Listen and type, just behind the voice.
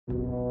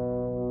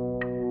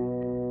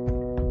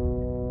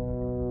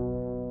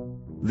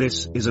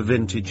This is a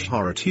Vintage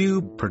Horror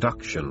Tube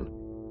production.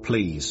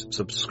 Please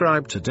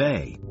subscribe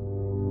today.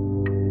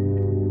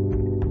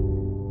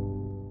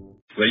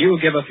 Will you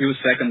give a few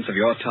seconds of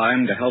your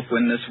time to help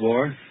win this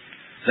war?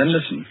 Then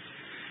listen.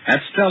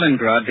 At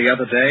Stalingrad the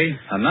other day,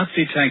 a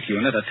Nazi tank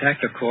unit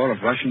attacked a corps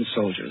of Russian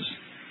soldiers.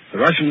 The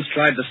Russians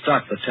tried to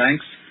stop the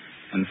tanks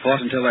and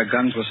fought until their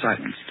guns were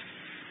silenced.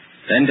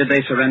 Then did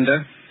they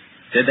surrender?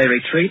 Did they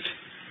retreat?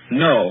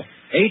 No.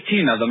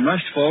 18 of them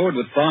rushed forward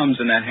with bombs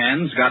in their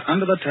hands, got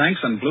under the tanks,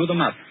 and blew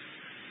them up.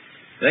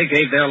 They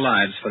gave their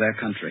lives for their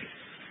country.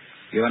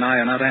 You and I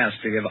are not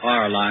asked to give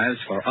our lives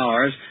for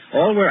ours.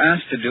 All we're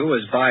asked to do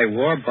is buy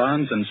war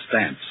bonds and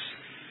stamps.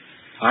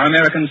 Our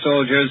American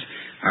soldiers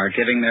are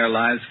giving their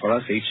lives for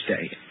us each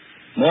day.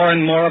 More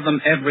and more of them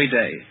every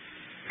day.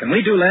 Can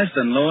we do less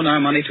than loan our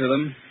money to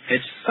them?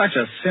 It's such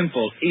a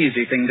simple,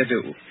 easy thing to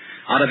do.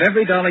 Out of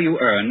every dollar you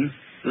earn,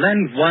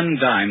 lend 1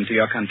 dime to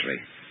your country.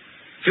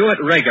 Do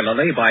it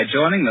regularly by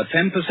joining the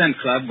 10%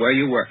 club where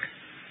you work.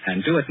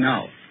 And do it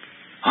now.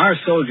 Our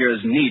soldiers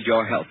need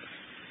your help.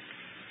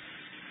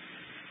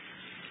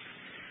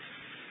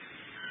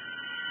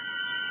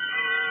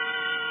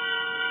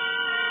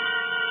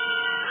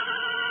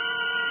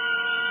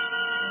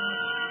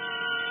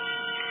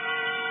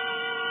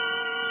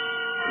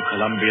 The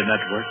Columbia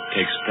Network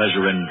takes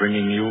pleasure in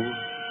bringing you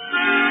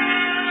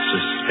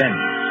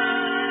Suspense.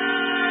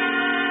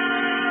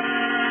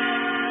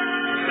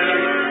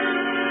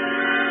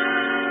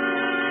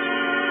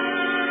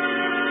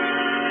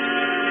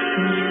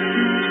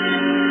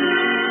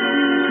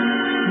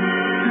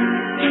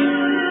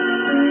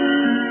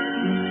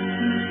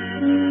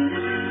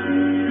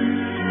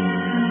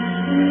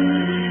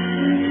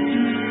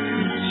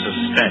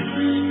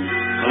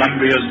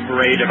 Columbia's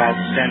parade of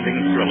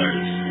outstanding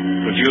thrillers,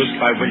 produced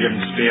by William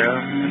Spear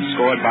and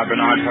scored by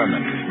Bernard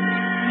Herrmann.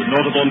 The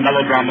notable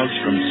melodramas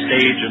from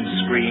stage and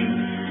screen,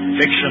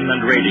 fiction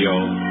and radio,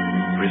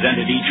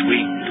 presented each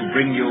week to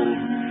bring you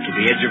to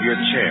the edge of your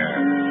chair,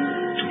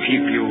 to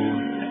keep you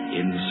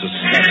in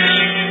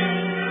suspense.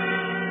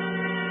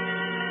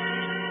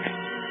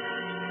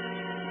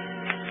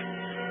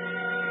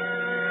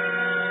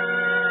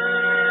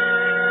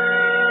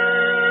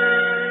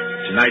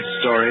 Tonight's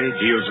story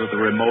deals with a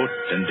remote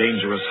and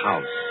dangerous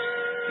house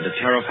and a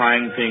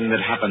terrifying thing that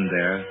happened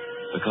there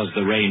because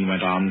the rain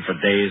went on for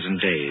days and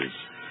days.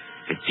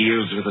 It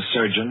deals with a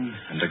surgeon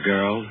and a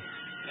girl,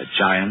 a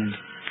giant,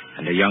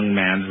 and a young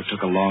man who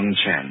took a long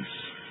chance.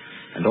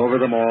 And over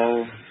them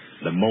all,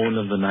 the moan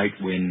of the night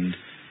wind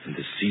and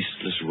the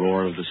ceaseless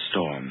roar of the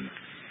storm.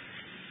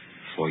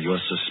 For your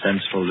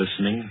suspenseful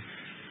listening,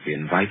 we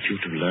invite you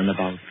to learn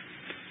about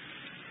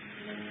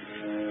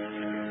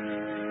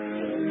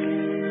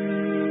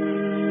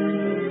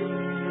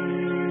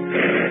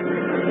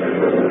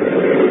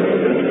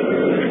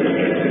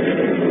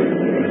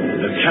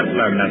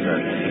Kettler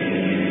method.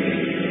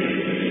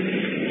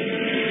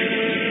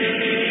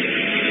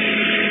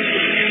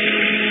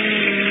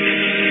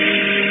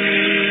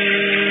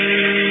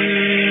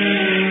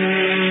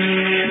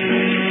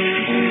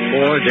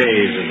 Four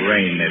days of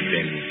rain have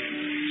been,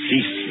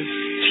 ceaseless,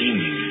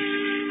 teeming,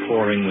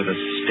 pouring with a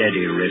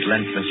steady,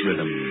 relentless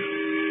rhythm.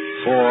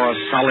 4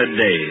 solid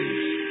days.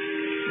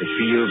 The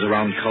fields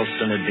around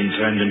Culston had been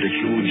turned into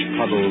huge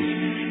puddles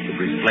that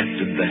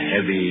reflected the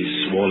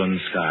heavy, swollen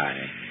sky.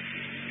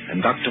 And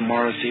Dr.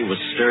 Morrissey was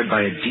stirred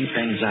by a deep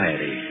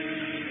anxiety.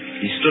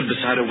 He stood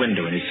beside a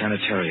window in his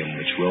sanitarium,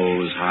 which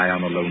rose high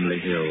on a lonely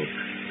hill,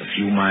 a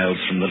few miles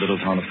from the little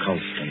town of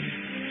Culston,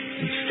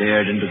 and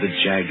stared into the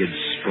jagged,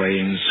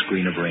 spraying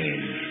screen of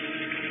rain.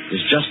 It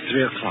was just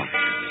 3 o'clock.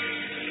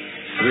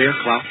 3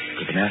 o'clock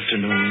of an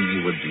afternoon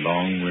he would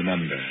long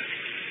remember.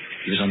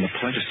 He was on the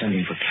point of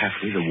sending for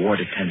Caffrey, the ward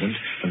attendant,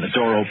 when the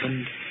door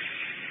opened,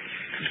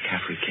 and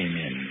Caffrey came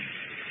in,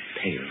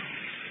 pale,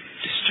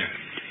 disturbed.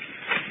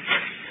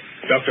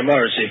 Dr.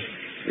 Morrissey.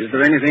 Is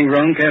there anything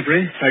wrong,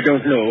 Caffrey? I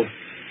don't know.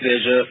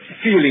 There's a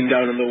feeling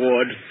down in the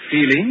ward.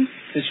 Feeling?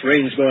 This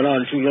rain's going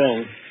on too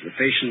long. The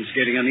patient's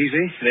getting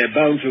uneasy? They're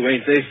bound to,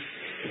 ain't they?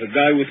 If a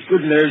guy with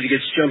good nerves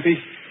gets jumpy,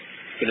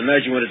 you can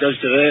imagine what it does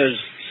to theirs.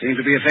 Seem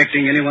to be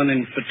affecting anyone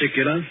in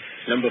particular?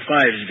 Number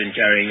 5's been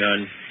carrying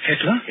on.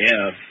 Kettler?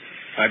 Yeah.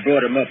 I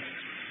brought him up.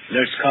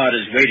 Nurse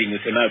Carter's waiting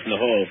with him out in the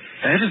hall.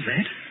 Bad as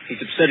that? He's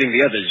upsetting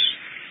the others.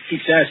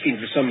 Keeps asking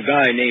for some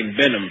guy named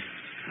Benham.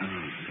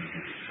 Oh,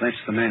 that's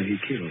the man he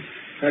killed.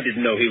 I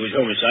didn't know he was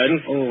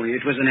homicidal. Oh,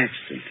 it was an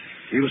accident.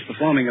 He was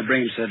performing a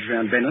brain surgery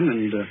on Benham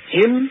and...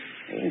 Him?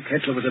 Oh,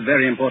 Kettler was a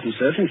very important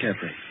surgeon,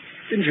 Caffrey.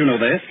 Didn't you know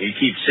that? He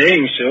keeps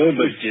saying so,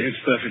 but... It's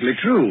perfectly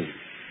true.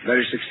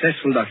 Very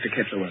successful Dr.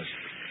 Kettler was.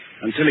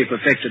 Until he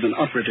perfected an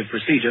operative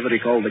procedure that he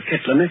called the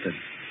Kettler method.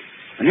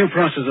 A new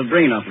process of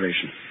brain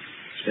operation.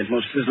 Spent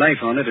most of his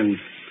life on it and...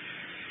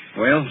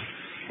 Well,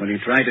 when he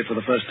tried it for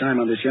the first time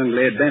on this young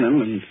lad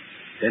Benham and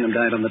Benham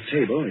died on the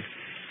table,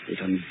 it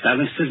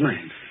unbalanced his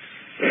mind.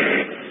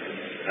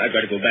 I've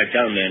got to go back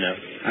down there now.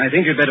 I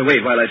think you'd better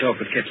wait while I talk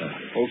with Kettler.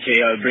 Okay,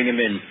 I'll bring him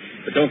in.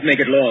 But don't make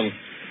it long.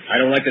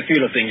 I don't like the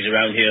feel of things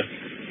around here.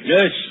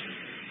 Nurse,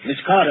 Miss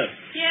Carter.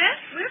 Yes,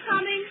 we're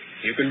coming.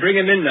 You can bring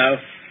him in now.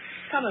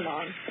 Come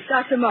along.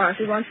 Dr.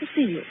 Morrissey wants to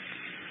see you.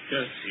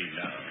 Does he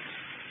now?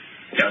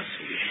 Does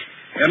he?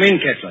 Come in,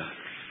 Kettler.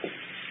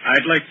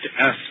 I'd like to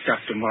ask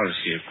Dr.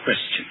 Morrissey a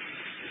question.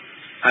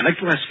 I'd like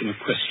to ask him a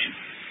question.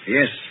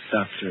 Yes,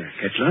 Dr.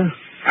 Kettler.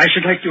 I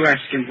should like to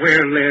ask him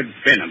where Laird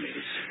Benham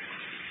is.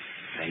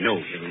 I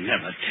know he'll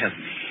never tell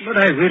me. But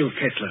I will,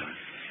 Kettler.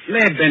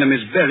 Laird Benham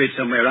is buried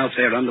somewhere out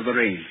there under the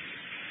rain.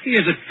 He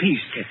is at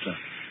peace, Kettler.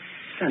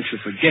 Can't you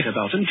forget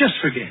about him? Just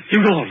forget.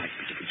 You'd all like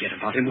me to forget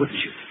about him, wouldn't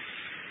you?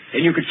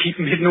 Then you could keep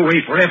him hidden away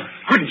forever,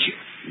 couldn't you?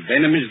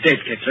 Benham is dead,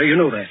 Kettler. You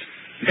know that.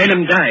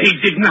 Benham died. He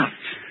did not.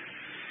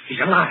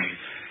 He's alive.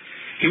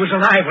 He was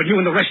alive when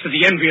you and the rest of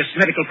the envious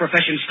medical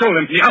profession stole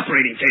him from the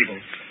operating table.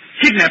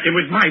 Kidnapped him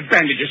with my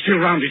bandages still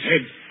round his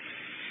head.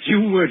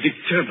 You were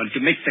determined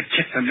to make the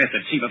Kettler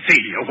method seem a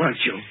failure,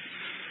 weren't you?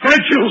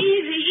 Weren't you?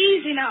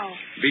 Easy now.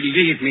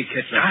 Believe me,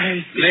 Kettler.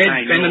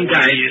 Laird Benham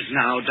died. He is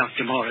now,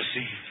 Dr.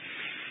 Morrissey.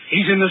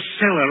 He's in the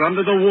cellar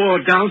under the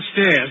ward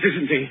downstairs,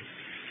 isn't he?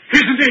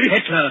 Isn't he?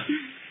 Kettler.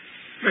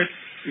 Let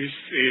me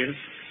see him.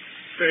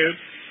 Laird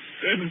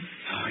Benham.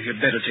 Oh,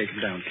 you'd better take him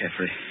down,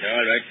 Kettler.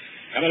 All right.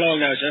 Come along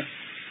now, sir.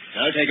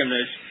 I'll take him,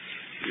 nurse.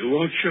 You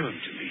won't show him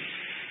to me.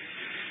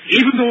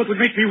 Even though it would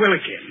make me well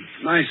again.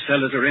 My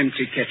cellars are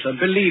empty, Kettler.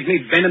 Believe me,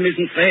 Benham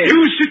isn't there. You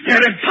sit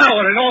there in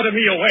power and order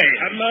me away.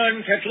 Come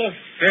on, Kettler.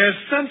 There's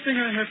something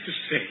I have to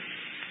say.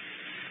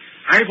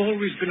 I've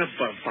always been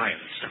above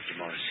violence, Dr.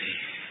 Morrissey.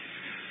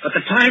 But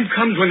the time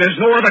comes when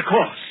there's no other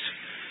course.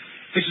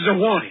 This is a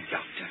warning,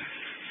 Doctor.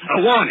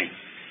 A warning.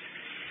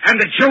 And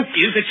the joke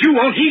is that you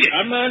won't heed it.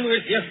 Come on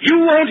with you. You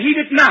won't heed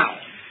it now.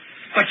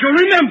 But you'll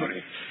remember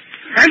it.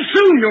 And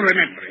soon you'll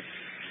remember it.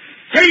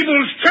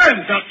 Tables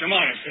turn, Dr.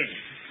 Morrissey.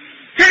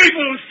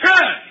 Tables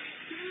turn.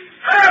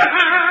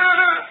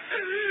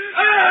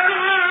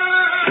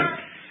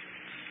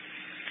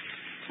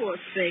 Poor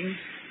thing.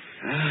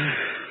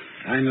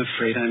 I'm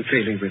afraid I'm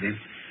failing with him.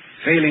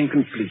 Failing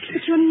completely.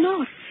 But you're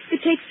not.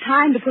 It takes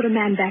time to put a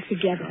man back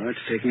together. Oh, it's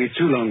taken me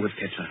too long with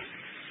Kettler.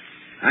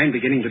 I'm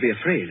beginning to be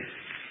afraid.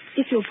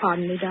 If you'll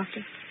pardon me,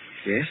 Doctor.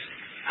 Yes?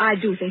 I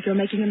do think you're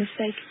making a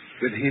mistake.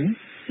 With him?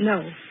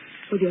 No,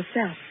 with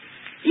yourself.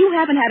 You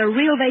haven't had a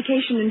real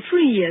vacation in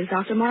 3 years,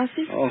 Dr.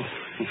 Morrissey. Oh,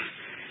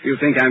 you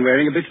think I'm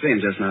wearing a bit thin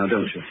just now,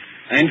 don't you?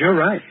 And you're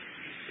right.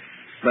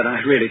 But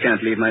I really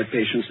can't leave my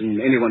patients in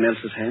anyone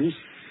else's hands.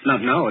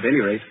 Not now, at any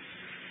rate.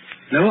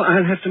 No,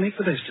 I'll have to make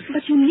the best of it.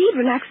 But you need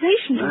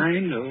relaxation. I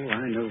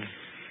know.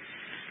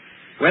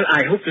 Well,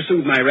 I hope to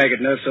soothe my ragged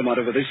nerves somewhat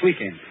over this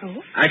weekend.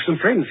 Oh? I've some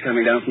friends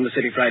coming down from the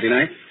city Friday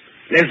night.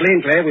 Leslie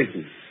and Claire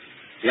Wilton.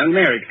 Young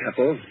married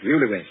couple,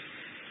 newlyweds.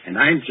 And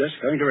I'm just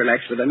going to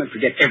relax with them and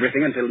forget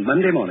everything until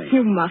Monday morning.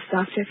 You must,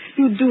 Doctor.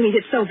 You do need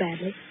it so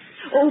badly.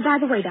 Oh, by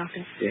the way,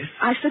 Doctor. Yes?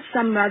 I slipped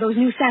some those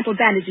new sample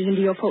bandages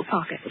into your coat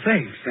pocket. Well,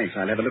 thanks.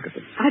 I'll have a look at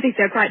them. I think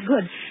they're quite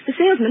good. The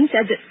salesman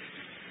said that...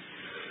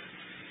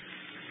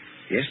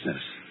 Yes,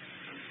 nurse.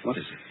 What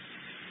is it?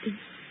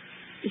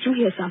 Did you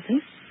hear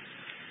something?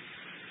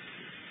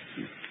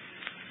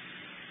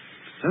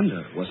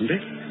 Thunder, wasn't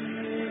it?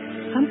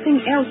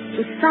 Something else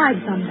besides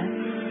thunder.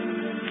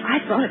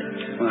 I thought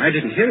it. Well, I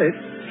didn't hear it.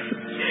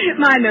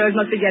 My nerves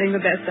must be getting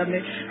the best of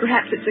me.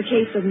 Perhaps it's a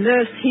case of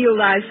nurse heal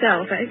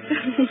thyself, eh?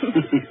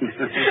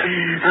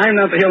 I'm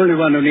not the only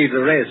one who needs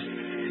a rest.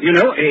 You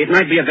know, it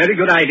might be a very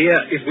good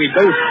idea if we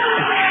both...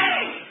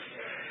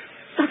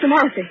 Dr.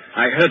 Morrissey.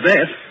 I heard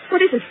that.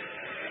 What is it?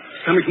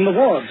 It's coming from the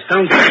wards.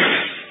 Sounds like...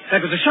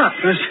 That was a shot,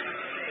 nurse.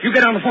 You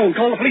get on the phone.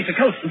 Call the police at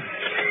Colston.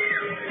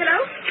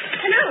 Hello?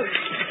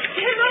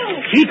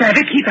 Keep at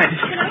it.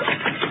 Hello?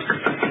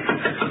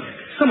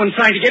 Someone's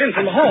trying to get in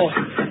from the hall.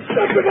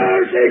 Dr.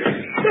 Morrissey!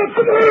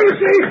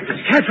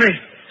 It's Caffrey.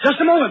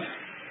 Just a moment.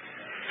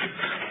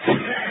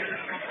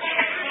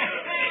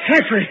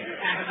 Caffrey,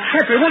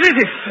 what is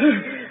it?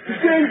 The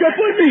gang's up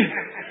on me.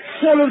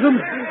 All of them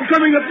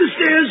coming up the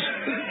stairs.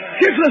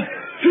 Kettler,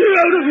 clear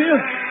out of here.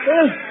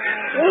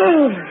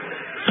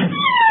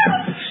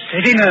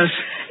 Steady, nurse.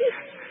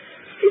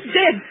 He's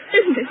dead,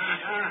 isn't it?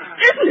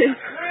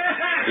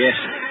 Yes.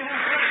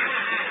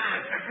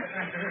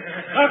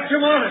 Dr.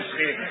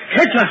 Morrissey.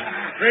 Kettler.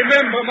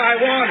 Remember my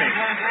warning.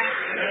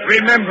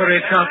 Remember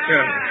it,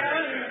 Doctor.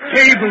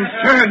 Tables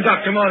turn,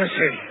 Dr.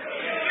 Morrissey.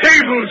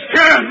 Tables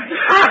turn.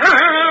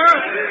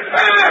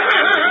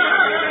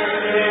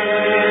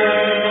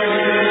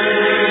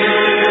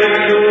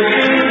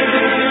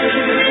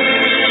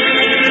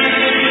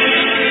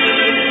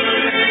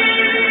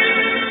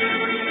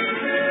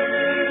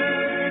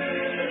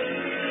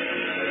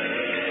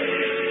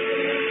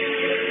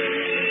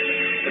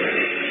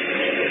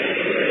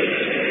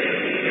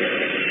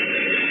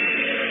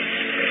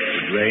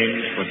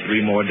 Rained for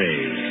 3 more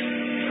days.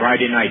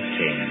 Friday night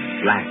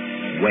came, black,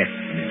 wet,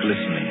 and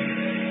glistening.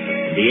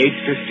 The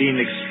 8:15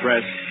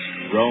 express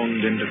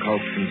droned into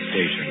Colston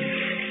Station,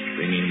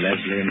 bringing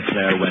Leslie and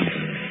Claire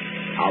Wenton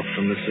out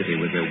from the city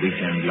with their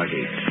weekend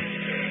luggage.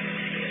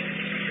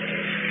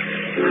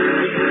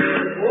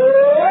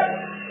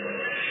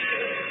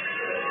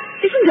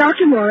 Isn't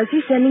Dr.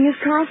 Morrissey sending his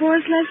car for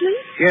us, Leslie?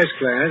 Yes,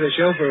 Claire. The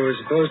chauffeur was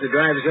supposed to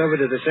drive us over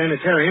to the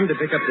sanitarium to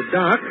pick up the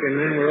doc, and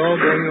then we're all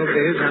going over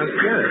to his house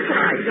together.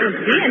 I don't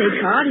see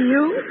any car, do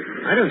you?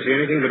 I don't see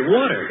anything but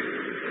water.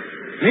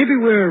 Maybe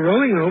we're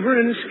rowing over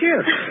in a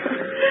skiff.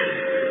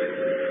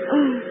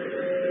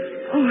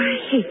 Oh, I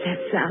hate that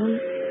sound.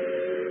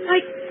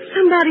 Like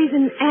somebody's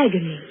in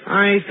agony.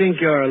 I think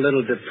you're a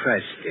little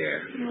depressed,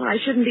 dear. Well, I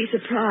shouldn't be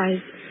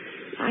surprised.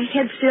 My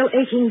head's still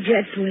aching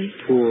dreadfully.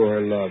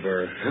 Poor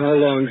lover. How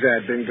long's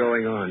that been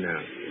going on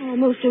now?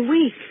 Almost a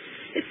week.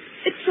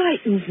 It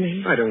frightens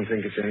me. I don't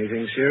think it's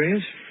anything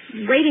serious.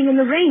 Waiting in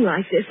the rain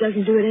like this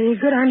doesn't do it any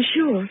good, I'm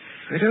sure.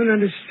 I don't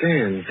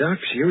understand.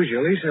 Docs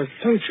usually so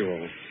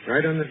punctual.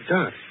 Right on the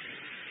dot.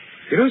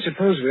 You don't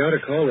suppose we ought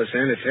to call the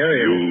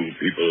sanitarium? You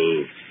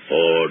people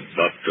for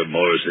Dr.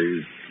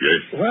 Morrissey,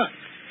 yes? Well,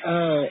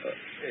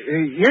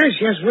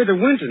 yes, we're the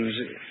Wintons.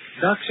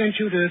 Doc sent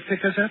you to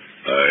pick us up?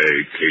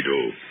 Cato,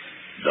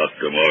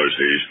 Dr.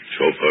 Morrissey's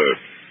chauffeur.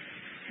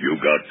 You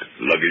got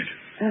luggage?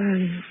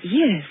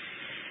 Yes.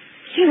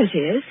 Here it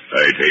is.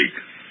 I take.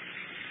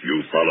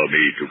 You follow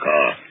me to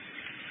car.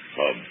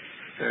 Come.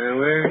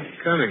 We're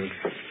coming.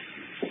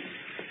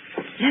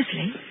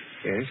 Leslie?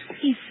 Yes?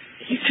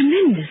 He's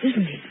tremendous,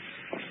 isn't he?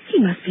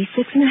 He must be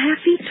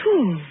 6.5 feet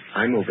tall.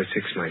 I'm over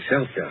 6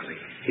 myself, darling.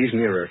 He's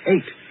nearer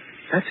 8.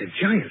 That's a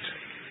giant.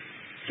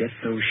 Get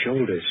those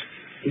shoulders.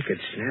 He could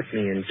snap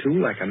me in two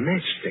like a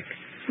matchstick.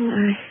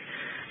 Well,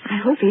 I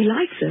hope he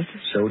likes us.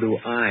 So do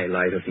I,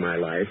 light of my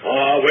life.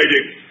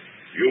 Waiting.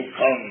 You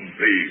come,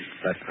 please.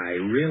 But I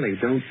really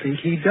don't think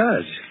he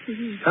does.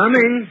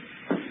 Coming.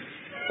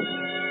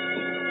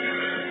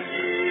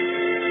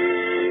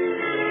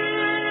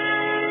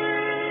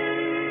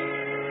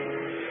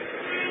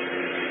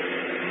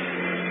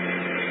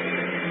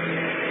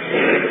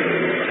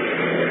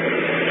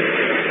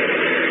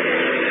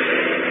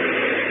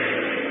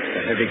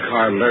 The heavy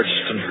car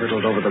lurched and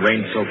hurtled over the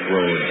rain-soaked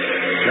road,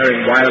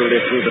 tearing wildly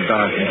through the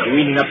dark and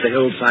careening up the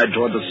hillside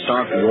toward the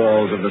stark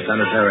walls of the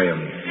sanitarium.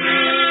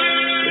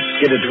 It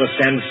skidded to a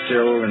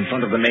standstill in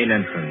front of the main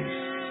entrance,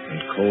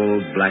 and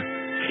cold black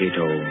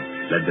Cato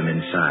led them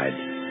inside.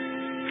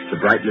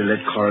 The brightly lit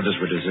corridors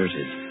were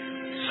deserted,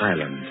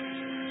 silent,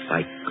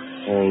 like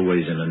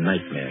hallways in a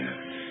nightmare.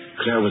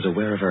 Claire was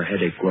aware of her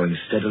headache growing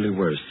steadily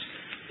worse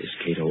as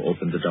Cato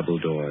opened the double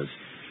doors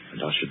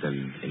and ushered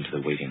them into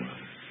the waiting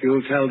room.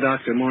 You'll tell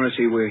Dr.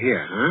 Morrissey we're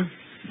here, huh?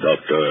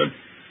 Doctor,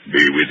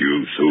 be with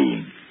you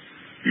soon.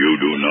 You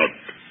do not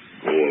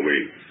go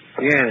away.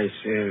 Yes,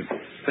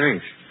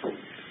 thanks.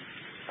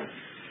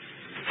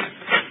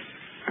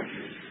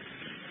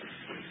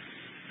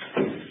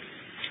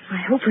 I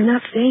hope we're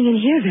not staying in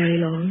here very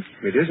long.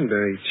 It isn't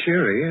very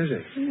cheery, is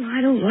it? Oh,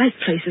 I don't like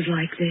places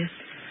like this.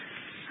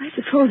 I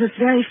suppose it's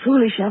very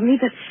foolish of me,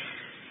 but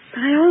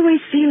I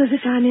always feel as if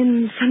I'm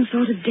in some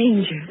sort of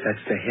danger.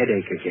 That's the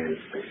headache again.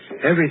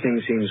 Everything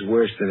seems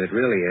worse than it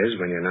really is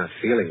when you're not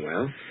feeling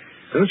well.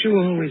 Don't you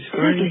always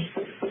find... Leslie.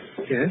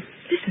 Yes?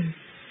 Listen.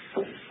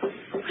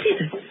 What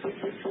is it?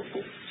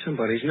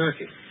 Somebody's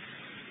knocking.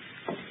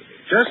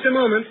 Just a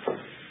moment.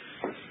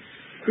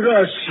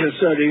 Gracias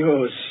a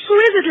Dios. Who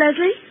is it,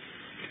 Leslie?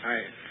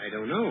 I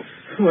don't know.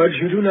 What,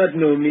 you do not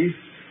know me?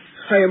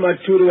 I am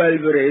Arturo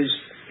Alvarez,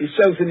 the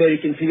South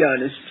American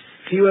pianist.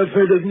 You have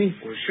heard of me?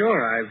 Well, sure,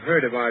 I've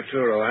heard of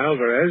Arturo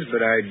Alvarez,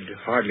 but I'd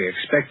hardly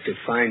expect to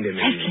find him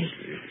Leslie,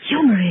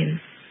 humor him.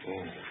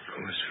 Oh, of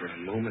course, for a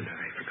moment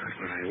I forgot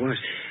where I was.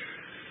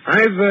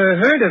 I've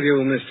heard of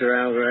you, Mr.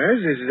 Alvarez.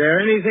 Is there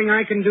anything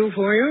I can do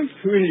for you?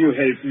 Will you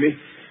help me?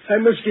 I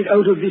must get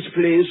out of this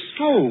place.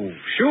 Oh,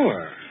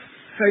 sure.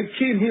 I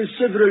came here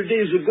several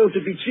days ago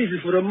to be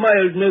treated for a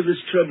mild nervous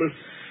trouble.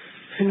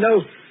 And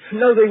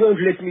now they won't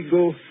let me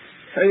go.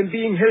 I am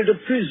being held a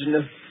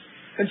prisoner.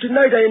 And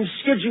tonight I am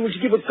scheduled to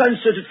give a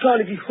concert at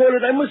Carnegie Hall,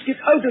 and I must get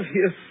out of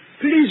here.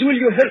 Please, will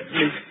you help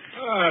me?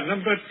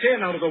 Number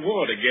 10 out of the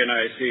ward again,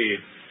 I see.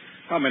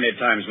 How many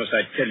times must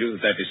I tell you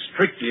that is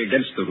strictly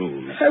against the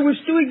rules? I was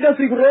doing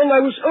nothing wrong.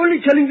 I was only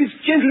telling this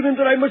gentleman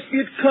that I must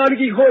be at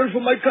Carnegie Hall for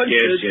my concert.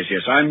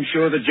 Yes. I'm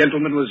sure the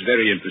gentleman was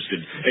very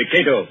interested.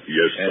 Cato.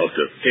 Yes,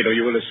 Doctor. Cato,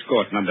 you will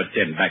escort number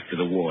 10 back to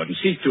the ward and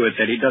see to it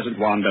that he doesn't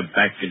wander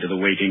back into the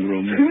waiting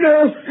room.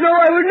 No,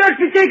 I will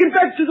not be taken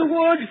back to the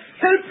ward.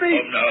 Help me.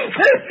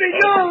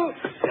 Oh,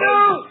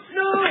 no.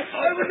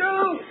 Help me, no.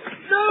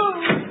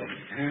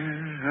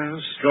 How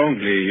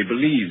strongly he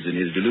believes in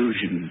his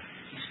delusion.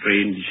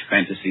 Strange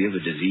fantasy of a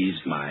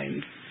diseased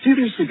mind.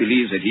 Seriously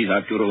believes that he's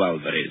Arturo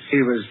Alvarez.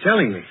 He was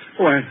telling me.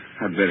 Oh,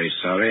 I'm very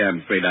sorry.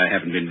 I'm afraid I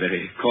haven't been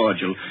very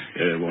cordial.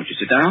 Won't you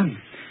sit down?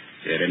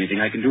 Is there anything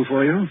I can do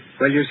for you?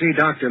 Well, you see,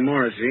 Dr.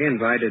 Morrissey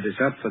invited us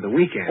up for the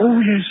weekend. Oh,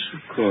 yes,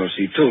 of course.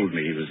 He told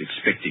me he was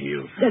expecting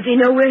you. Does he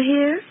know we're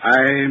here?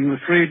 I'm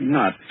afraid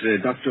not.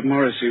 Dr.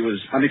 Morrissey was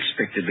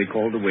unexpectedly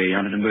called away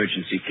on an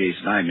emergency case,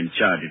 and I'm in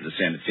charge of the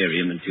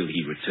sanitarium until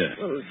he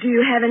returns. Well, do you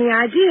have any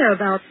idea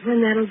about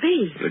when that'll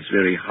be? It's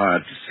very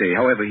hard to say.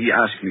 However, he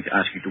asked me to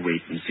ask you to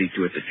wait and see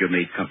to it that you're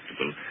made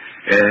comfortable.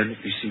 Let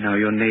me see now.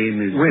 Your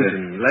name is...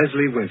 Winton,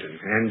 Leslie Winton.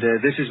 And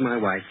this is my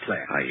wife,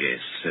 Claire. Ah,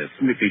 yes.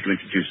 Permit me to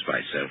introduce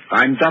myself.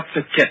 I'm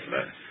Dr.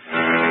 Kettler,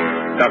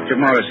 Dr.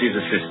 Morrissey's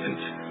assistant.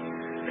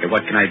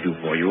 What can I do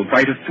for you? A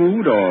bite of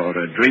food or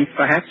a drink,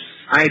 perhaps?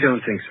 I don't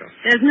think so.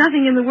 There's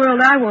nothing in the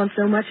world I want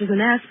so much as an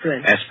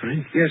aspirin.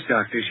 Aspirin? Yes,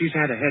 Doctor. She's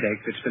had a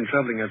headache that's been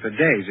troubling her for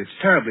days. It's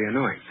terribly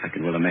annoying. I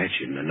can well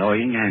imagine.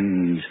 Annoying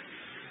and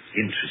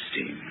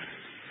interesting.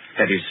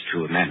 That is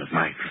to a man of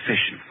my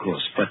profession, of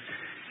course. But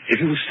if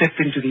you will step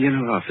into the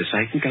inner office,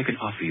 I think I can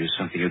offer you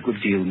something a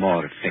good deal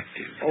more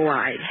effective. Oh,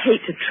 I'd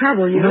hate to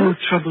trouble you. No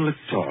trouble at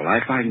all.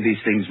 I find these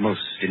things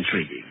most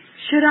intriguing.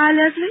 Should I,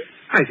 Leslie?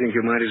 I think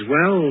you might as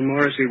well.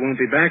 Morrissey won't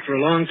be back for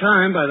a long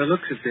time by the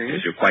looks of things.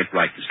 Yes, you're quite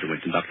right, Mr.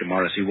 Winton. Dr.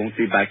 Morrissey won't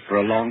be back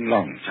for a long,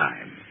 long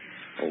time.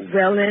 Oh,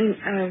 well, then,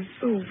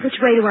 which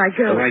way do I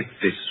go? Right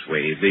this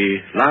way.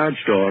 The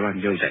large door on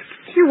your left.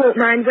 You won't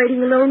mind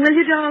waiting alone, will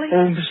you, darling?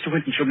 Oh, Mr.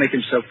 Winton shall make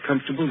himself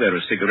comfortable. There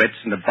are cigarettes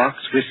in the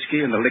box,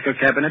 whiskey in the liquor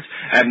cabinet,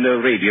 and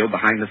a radio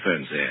behind the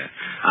ferns there.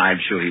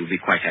 I'm sure he will be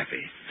quite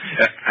happy.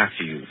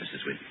 After you,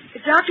 Mrs. Winton.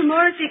 If Dr.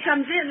 Morrissey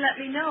comes in,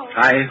 let me know.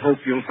 I hope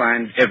you'll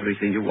find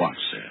everything you want,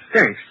 sir.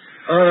 Thanks.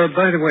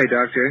 By the way,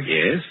 Doctor.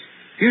 Yes?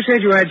 You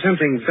said you had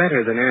something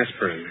better than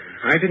aspirin.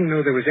 I didn't know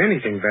there was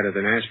anything better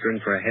than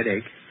aspirin for a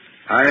headache.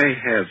 I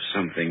have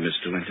something,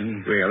 Mr.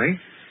 Winton. Really?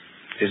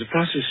 It's a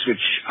process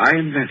which I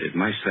invented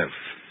myself.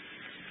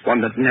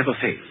 One that never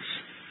fails.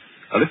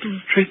 A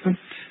little treatment,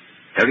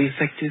 very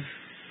effective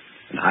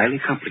and highly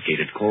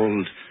complicated,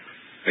 called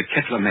the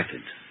Kettler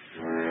method.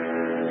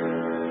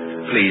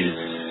 Please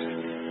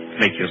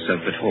make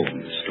yourself at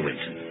home, Mr.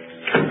 Winton.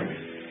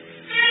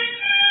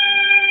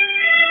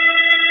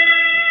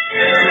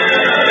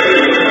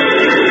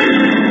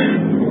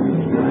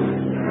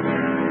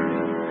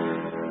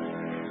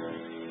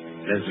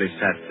 Leslie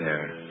sat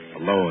there,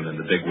 alone in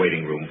the big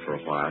waiting room for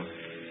a while.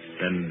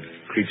 Then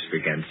creeps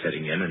began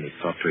setting in, and he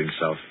thought to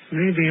himself,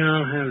 maybe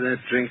I'll have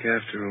that drink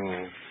after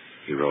all.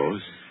 He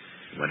rose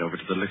and went over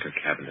to the liquor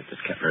cabinet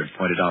that Kettler had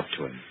pointed out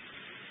to him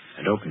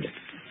and opened it.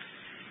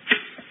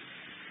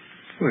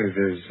 Well,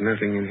 there's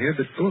nothing in here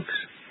but books.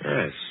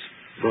 Yes,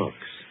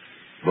 books.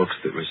 Books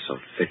that were so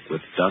thick with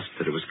dust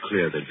that it was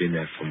clear they'd been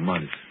there for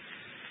months.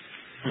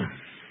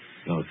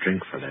 No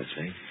drink for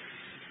Leslie.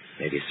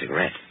 Maybe a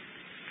cigarette.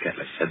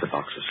 Kettler said the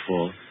box was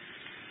full.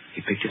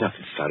 He picked it up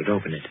and started to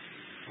open it.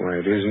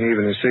 Why, it isn't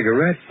even a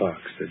cigarette box.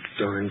 The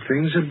darn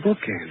thing's a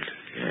bookend.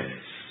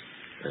 Yes,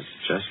 that's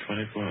just what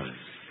it was.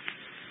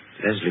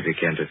 Leslie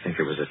began to think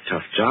it was a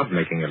tough job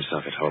making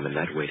himself at home in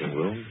that waiting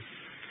room.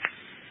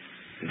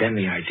 Then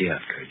the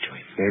idea occurred to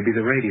him. Maybe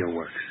the radio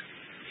works.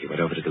 He went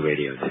over to the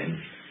radio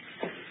then,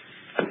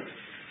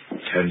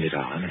 turned it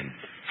on, and...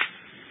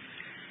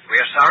 We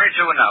are sorry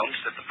to announce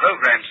that the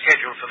program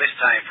scheduled for this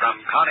time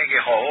from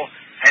Carnegie Hall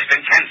has been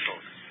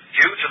cancelled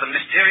due to the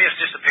mysterious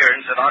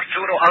disappearance of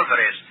Arturo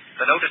Alvarez,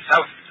 the noted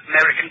South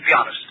American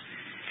pianist.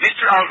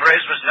 Mr.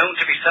 Alvarez was known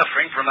to be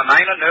suffering from a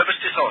minor nervous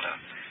disorder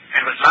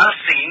and was last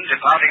seen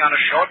departing on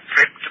a short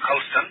trip to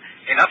Colston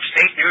in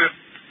upstate New York.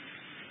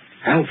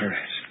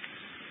 Alvarez.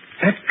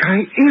 That guy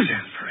is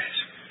Alvarez.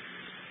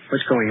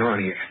 What's going on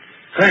here?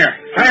 Claire!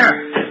 Claire!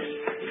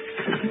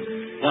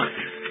 What?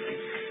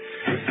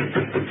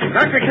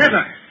 Dr.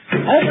 Kettler,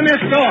 open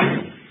this door.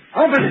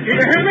 Open it. Do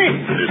you hear me?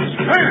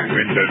 Claire!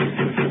 Winton.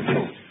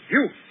 Oh,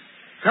 you.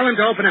 Tell him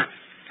to open up.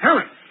 Tell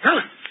him. Tell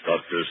him.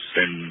 Doctor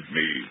send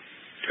me.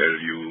 Tell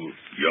you,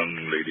 young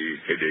lady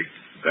headache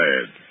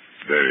bad.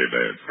 Very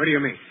bad. What do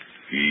you mean?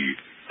 He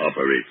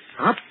operate.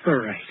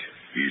 Operate?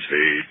 He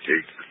say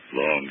take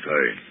long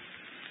time.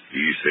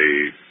 He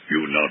say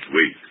you not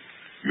wait.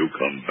 You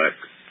come back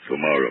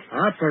tomorrow.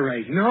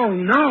 Operate? No.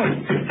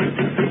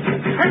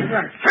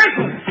 Kettler!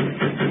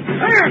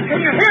 Claire, can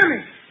you hear me?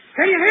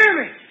 Can you hear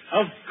me?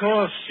 Of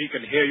course she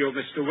can hear you,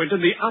 Mr. Winton.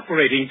 The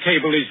operating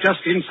table is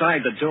just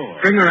inside the door.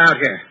 Bring her out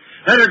here.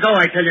 Let her go,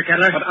 I tell you,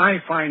 Kettler. But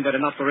I find that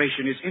an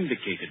operation is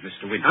indicated,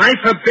 Mr. Winton. I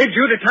forbid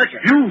you to touch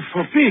her. You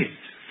forbid?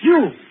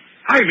 You?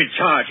 I'm in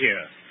charge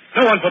here.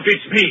 No one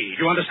forbids me.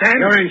 Do you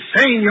understand? You're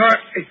insane.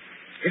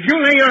 If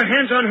you lay your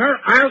hands on her,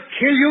 I'll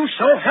kill you.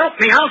 So help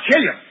me, I'll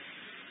kill you.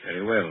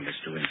 Very well,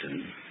 Mr.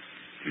 Winton.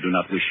 You do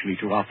not wish me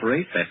to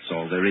operate. That's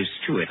all there is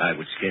to it. I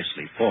would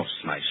scarcely force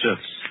my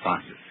services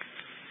upon you.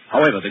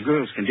 However, the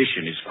girl's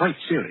condition is quite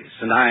serious,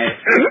 and I...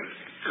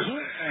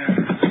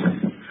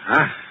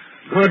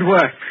 Good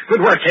work.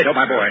 Good work, Cato,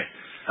 my boy.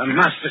 A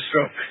master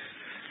stroke.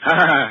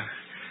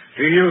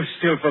 Do you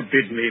still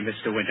forbid me,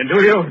 Mr. Winton?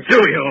 Do you?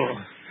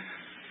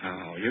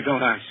 Oh, you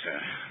don't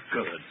answer.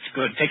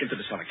 Good. Take him to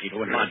the cellar,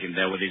 Cato, and lodge him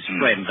there with his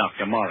friend,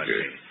 Dr.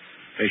 Morrissey.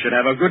 They should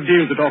have a good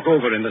deal to talk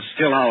over in the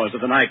still hours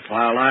of the night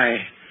while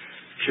I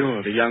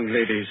cure the young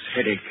lady's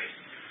headache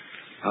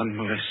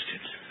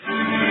unmolested.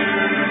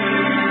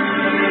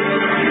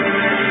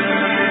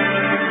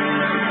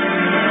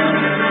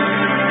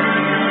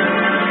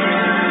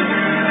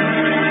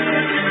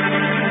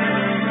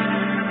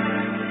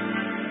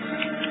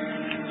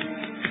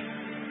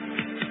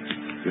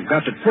 You've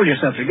got to pull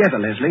yourself together,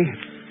 Leslie.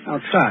 Now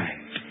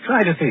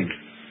try to think.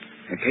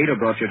 Cato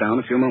brought you down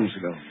a few moments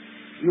ago.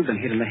 You've been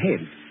hit in the head.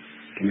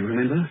 Can you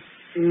remember?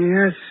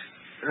 Yes.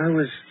 I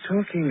was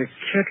talking to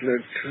Kettler,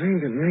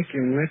 trying to make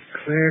him let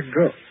Claire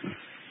go.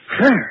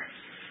 Claire?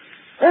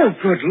 Oh,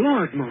 good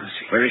Lord,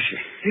 Morrissey. Where is she?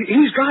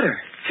 He's got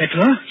her.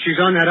 Kettler? She's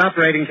on that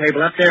operating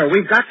table up there.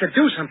 We've got to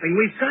do something.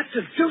 We've got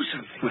to do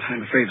something. Well,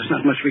 I'm afraid there's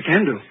not much we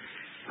can do.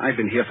 I've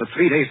been here for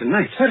 3 days and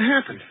nights. What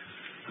happened?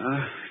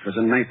 It was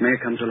a nightmare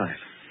come to life.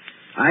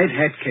 I'd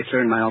had Kettler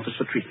in my office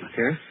for treatment.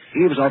 Yeah?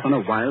 He was off on a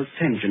wild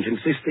tangent,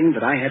 insisting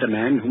that I had a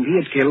man whom he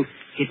had killed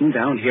hidden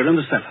down here in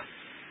the cellar.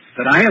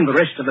 That I and the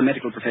rest of the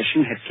medical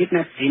profession had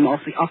kidnapped him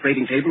off the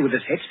operating table with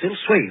his head still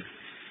swathed.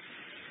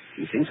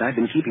 He thinks I've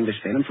been keeping this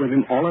venom from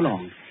him all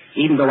along,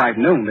 even though I've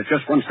known that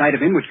just one side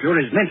of him would cure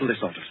his mental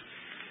disorders.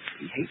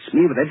 He hates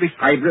me with every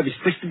fiber of his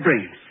twisted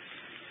brain.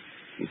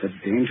 He's a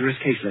dangerous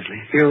case,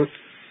 Leslie.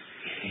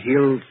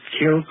 He'll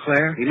kill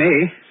Claire? He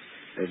may.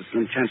 There's a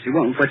slim chance he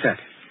won't. What's that?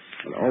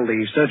 Well, all the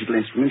surgical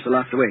instruments are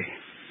locked away.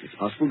 It's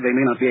possible they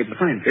may not be able to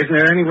find it. Isn't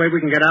there any way we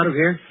can get out of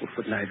here? Well,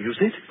 couldn't I have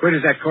used it? Where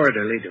does that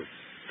corridor lead to?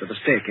 To the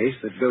staircase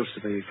that goes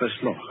to the first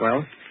floor.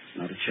 Well?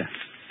 Not a chance.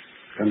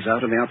 Comes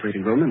out in the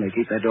operating room, and they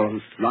keep that door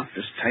locked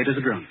as tight as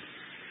a drum.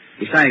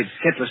 Besides,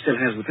 Kettler still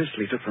has the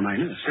pistol he took from my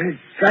nurse. I've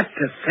got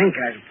to think.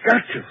 I've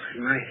got to.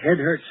 My head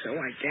hurts so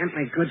I can't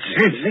make good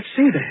sense. Let's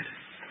see that.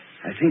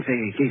 I think they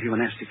gave you a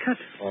nasty cut.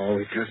 Oh,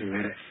 it doesn't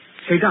matter.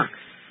 Say, Doc.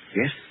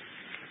 Yes?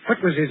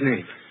 What was his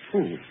name?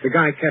 Who? The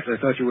guy Kettler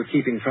thought you were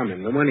keeping from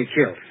him, the one he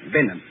killed.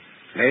 Benham.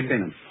 Ed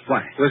Benham.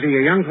 Why? Was he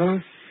a young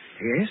fellow?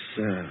 Yes,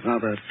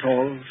 rather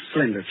tall,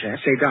 slender chap.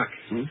 Say, Doc,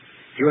 do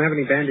you have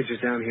any bandages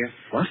down here?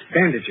 What?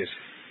 Bandages.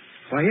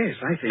 Why, yes,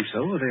 I think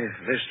so.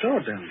 They're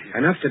stored down here.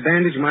 Enough to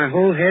bandage my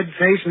whole head,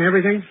 face, and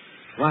everything?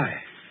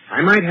 Why?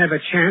 I might have a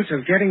chance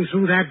of getting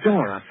through that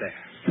door up there.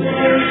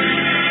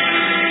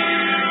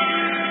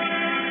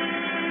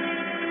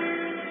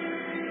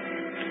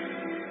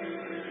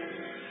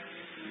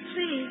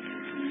 Please,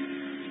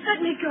 let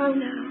me go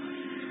now.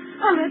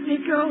 Oh, let me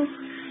go.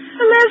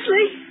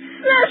 Leslie!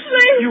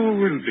 You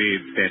will be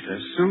better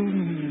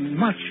soon.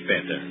 Much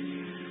better.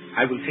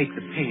 I will take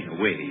the pain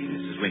away,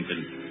 Mrs.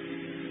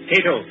 Winton.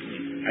 Cato,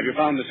 have you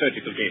found the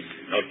surgical case?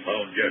 Not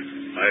found yet.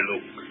 I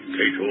look.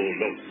 Cato,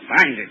 look.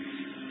 Find it.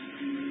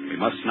 We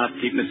must not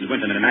keep Mrs.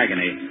 Winton in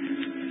agony.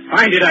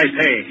 Find it, I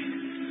say.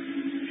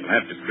 You'll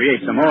have to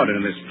create some order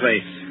in this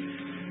place.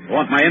 I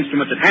want my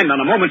instruments at hand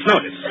on a moment's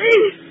notice.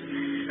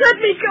 Please,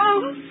 let me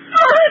go.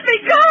 Oh, let me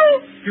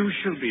go. You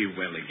shall be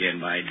well again,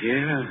 my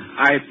dear.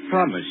 I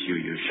promise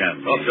you shall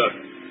be. Doctor,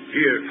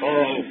 here,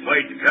 tall,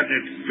 white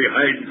cabinet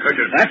behind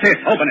curtain. That's it.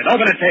 Open it,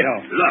 Cato.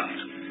 Locked.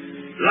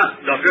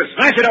 Locked, Doctor.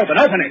 Smash it open.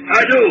 Open it.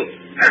 I do.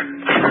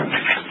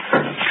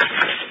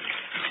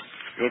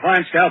 You'll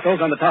find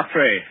scalpels on the top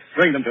tray.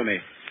 Bring them to me.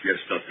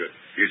 Yes, Doctor.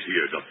 It's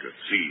here, Doctor.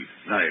 See,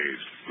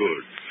 knives.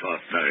 Good,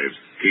 sharp knives.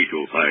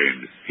 Cato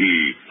find.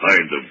 He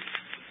find them.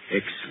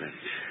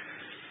 Excellent.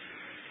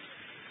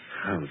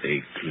 How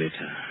they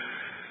glitter.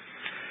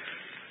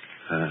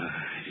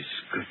 It is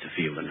good to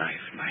feel the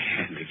knife in my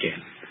hand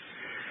again.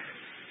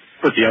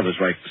 Put the others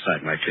right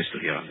beside my pistol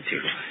here on the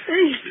table.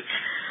 Please.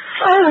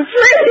 Oh,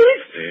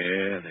 please.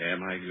 There,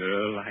 my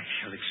girl. I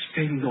shall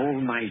expend all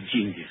my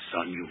genius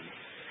on you.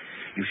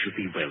 You should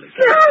be well again.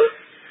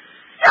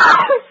 No!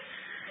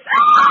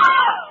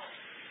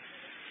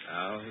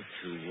 Now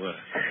to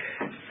work.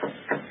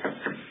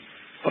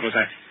 What was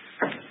that?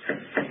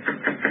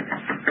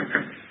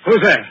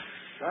 Who's there?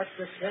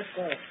 Dr.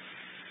 Kettler.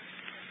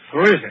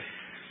 Who is it?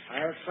 I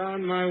have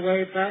found my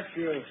way back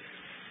to you.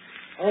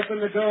 Open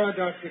the door,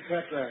 Dr.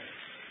 Kettler.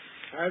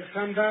 I've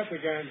come back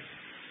again.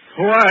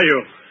 Who are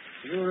you?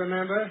 You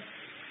remember?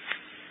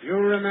 You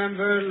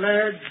remember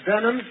lead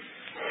venom?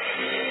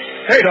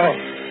 Cato!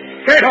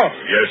 Cato!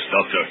 Yes,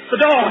 Doctor. The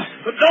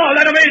door!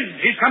 Let him in!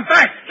 He's come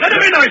back! Let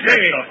him in, I say!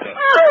 Yes, Doctor.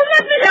 Oh,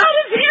 let me out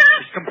of here!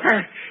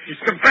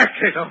 He's come back,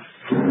 Cato!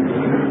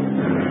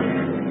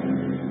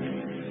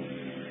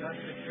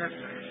 Dr.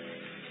 Kettler.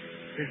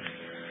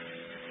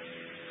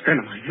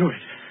 Venom, I knew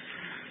it.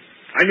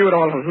 I knew it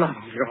all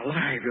along. You're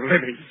alive. You're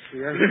living.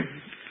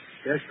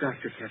 Yes,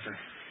 Dr. Kettler.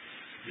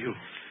 You.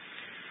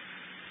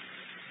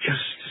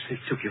 Just as they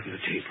took you from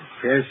the table.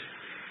 Yes.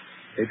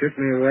 They took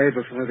me away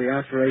before the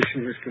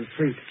operation was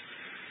complete.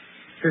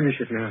 Finish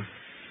it now.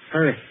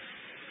 Hurry.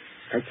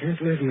 I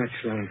can't live much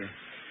longer.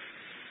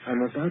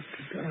 I'm about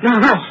to die.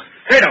 No!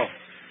 Cato!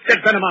 Get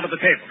Venom out of the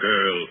table.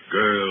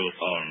 Girl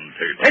on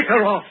table. Take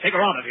her off. Take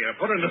her out of here.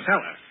 Put her in the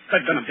cellar.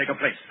 Let Venom take her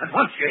place. At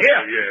once, you hear?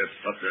 Yes,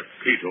 Doctor.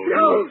 Cato.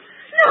 No,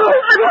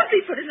 I won't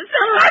be put in the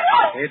cellar. I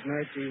won't. It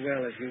might be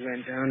well if you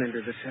went down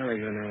into the cellar,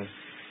 you know.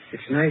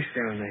 It's nice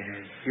down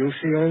there. You'll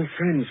see old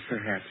friends,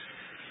 perhaps.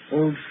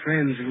 Old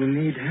friends who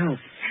need help.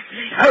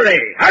 Hurry,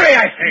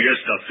 I say. Yes,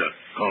 Doctor.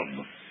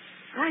 Come.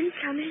 I'm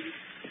coming.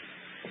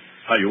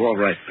 Are you all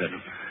right,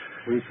 Venom?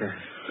 Weaker.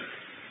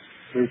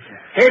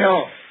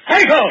 Cato!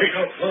 Cato,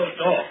 close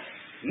door.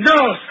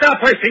 No,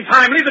 stop wasting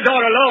time. Leave the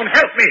door alone.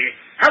 Help me.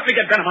 Help me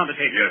get Venom on the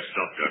table. Yes,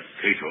 Doctor.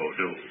 Cato,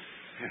 do.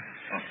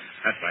 Oh,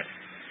 that's right.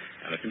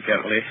 Now listen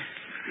carefully.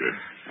 Good.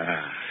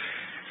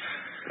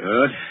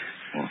 Good.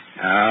 Oh.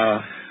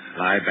 Now,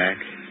 lie back.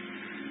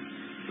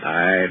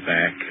 Lie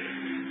back.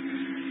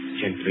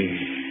 Gently.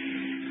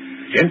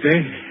 Gently.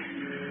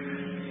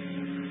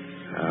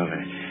 All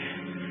right.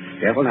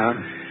 Careful now.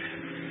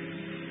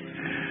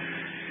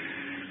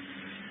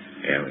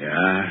 Here we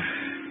are.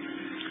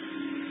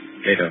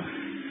 Cato,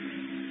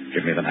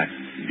 give me the knife.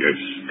 Yes,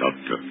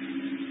 Doctor.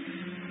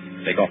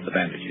 Take off the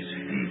bandages.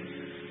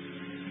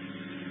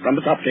 From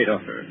the top, Cato.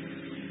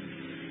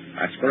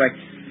 That's correct.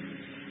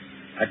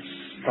 That's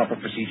proper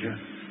procedure.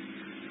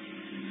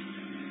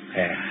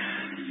 There.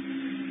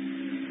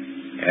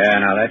 Yeah,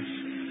 now that's...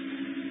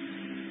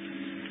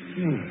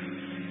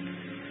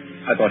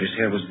 I thought his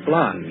hair was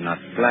blonde, not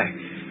black.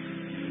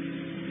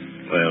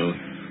 Well,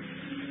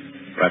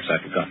 perhaps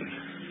I've forgotten.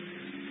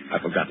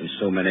 I've forgotten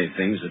so many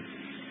things that...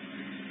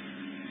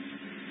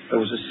 There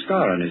was a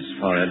scar on his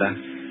forehead.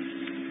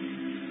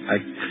 I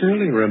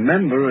clearly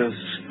remember a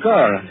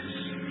scar on his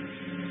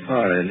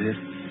forehead.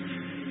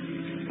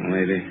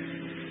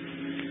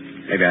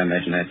 Maybe I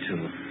imagined that,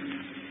 too.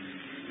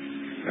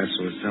 This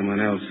was someone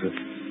else with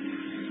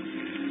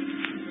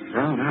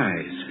brown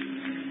eyes.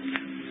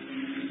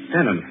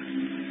 Denham,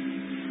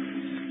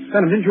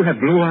 didn't you have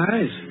blue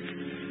eyes?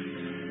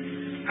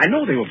 I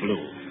know they were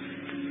blue.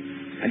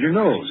 And your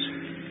nose.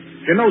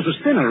 Your nose was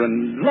thinner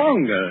and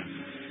longer.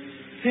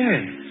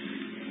 Yes.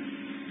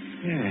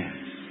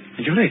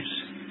 And your lips.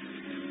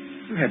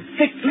 You had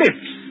thick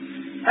lips.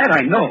 That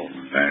I know.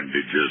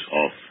 Bandages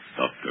off,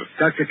 Doctor.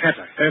 Dr.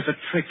 Kettler, there's a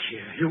trick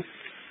here.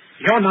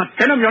 You're not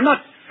Denham. You're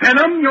not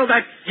Denham. You're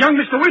that young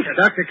Mr. Winter.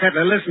 Dr.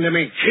 Kettler, listen to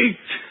me. Cheat.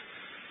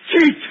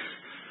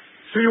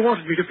 So you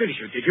wanted me to finish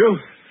you, did you?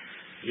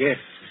 Yes,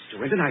 Mr.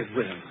 Winton, I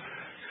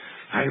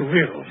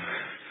will.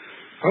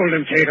 Hold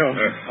him, Cato.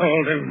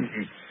 Hold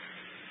him.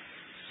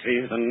 see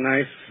the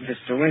knife,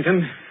 Mr.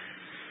 Winton?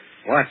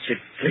 Watch it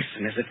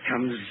glisten as it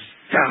comes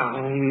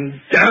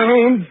down,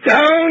 and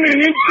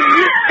into the...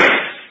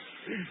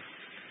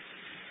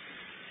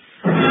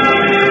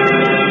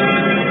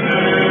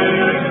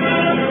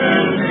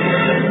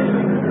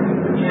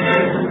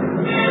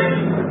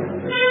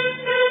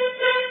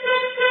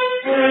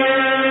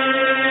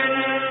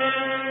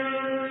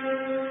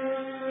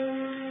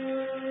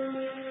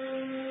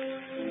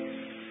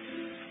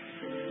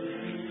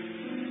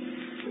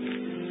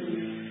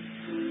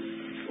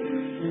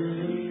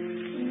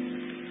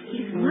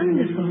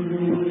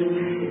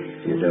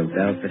 Don't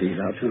doubt that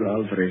he's Arturo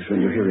Alvarez when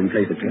you hear him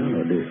play the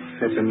piano, do you?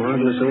 That's a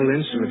marvelous old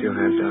instrument you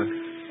have, Doc.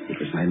 It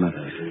was my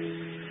mother's.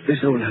 This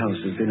old house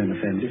has been in the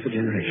family for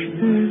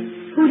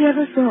generations. Who'd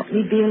ever thought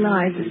we'd be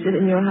alive to sit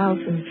in your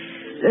house and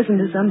listen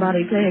to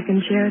somebody play a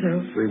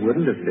concerto? We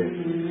wouldn't have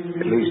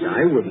been. At least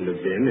I wouldn't have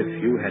been if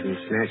you hadn't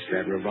snatched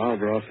that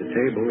revolver off the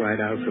table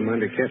right out from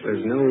under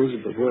Kettler's nose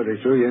before they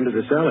threw you into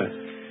the cellar.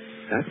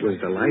 That was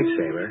the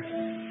lifesaver.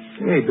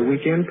 Made the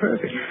weekend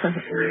perfect.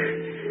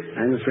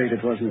 I'm afraid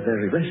it wasn't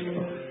very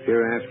restful.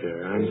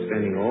 Hereafter, I'm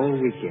spending all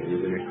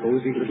weekend in a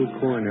cozy little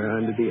corner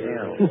under the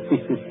L.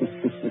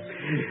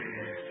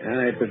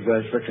 It was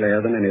worse for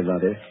Claire than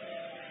anybody.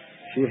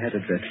 She had a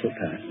dreadful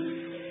past.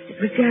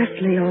 It was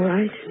ghastly, all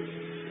right.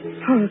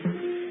 Horrible.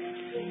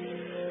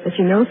 But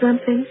you know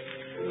something?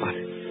 What?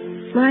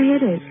 My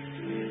headache.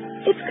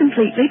 It's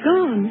completely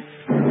gone.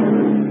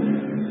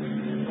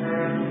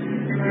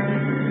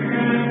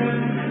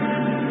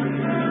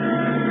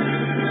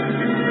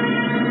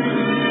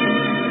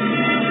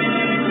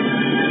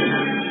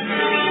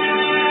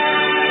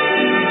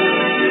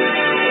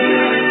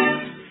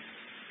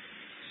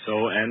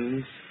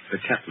 The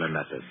Kettler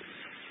method,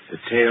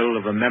 the tale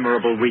of a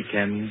memorable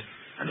weekend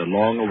and a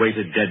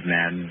long-awaited dead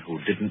man who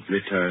didn't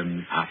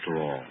return after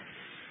all.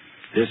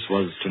 This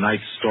was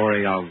tonight's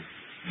story of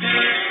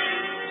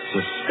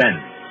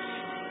Suspense.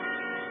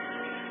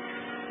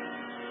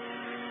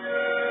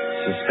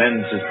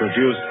 Suspense is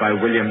produced by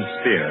William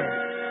Spear.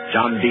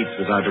 John Dietz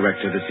was our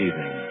director this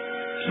evening.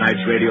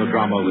 Tonight's radio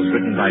drama was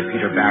written by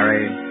Peter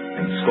Barry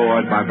and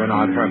scored by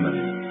Bernard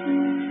Herrmann.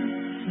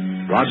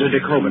 Roger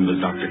De Coven was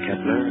Dr.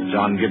 Kettler,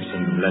 John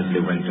Gibson, Leslie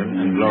Winton,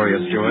 and Gloria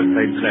Stewart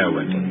played Claire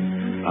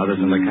Winton.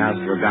 Others in the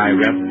cast were Guy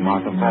Rep,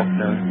 Martha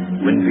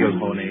Faulkner, Winfield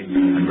Honey,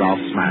 and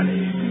Ralph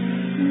Smiley.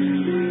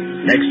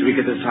 Next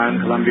week at this time,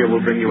 Columbia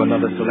will bring you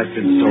another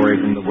selected story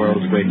from the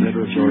world's great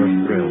literature of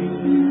thrill.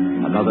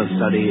 Another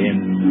study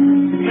in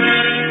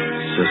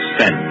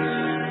suspense.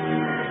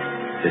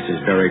 This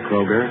is Barry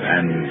Kroger,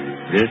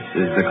 and this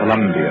is the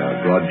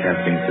Columbia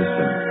Broadcasting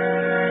System.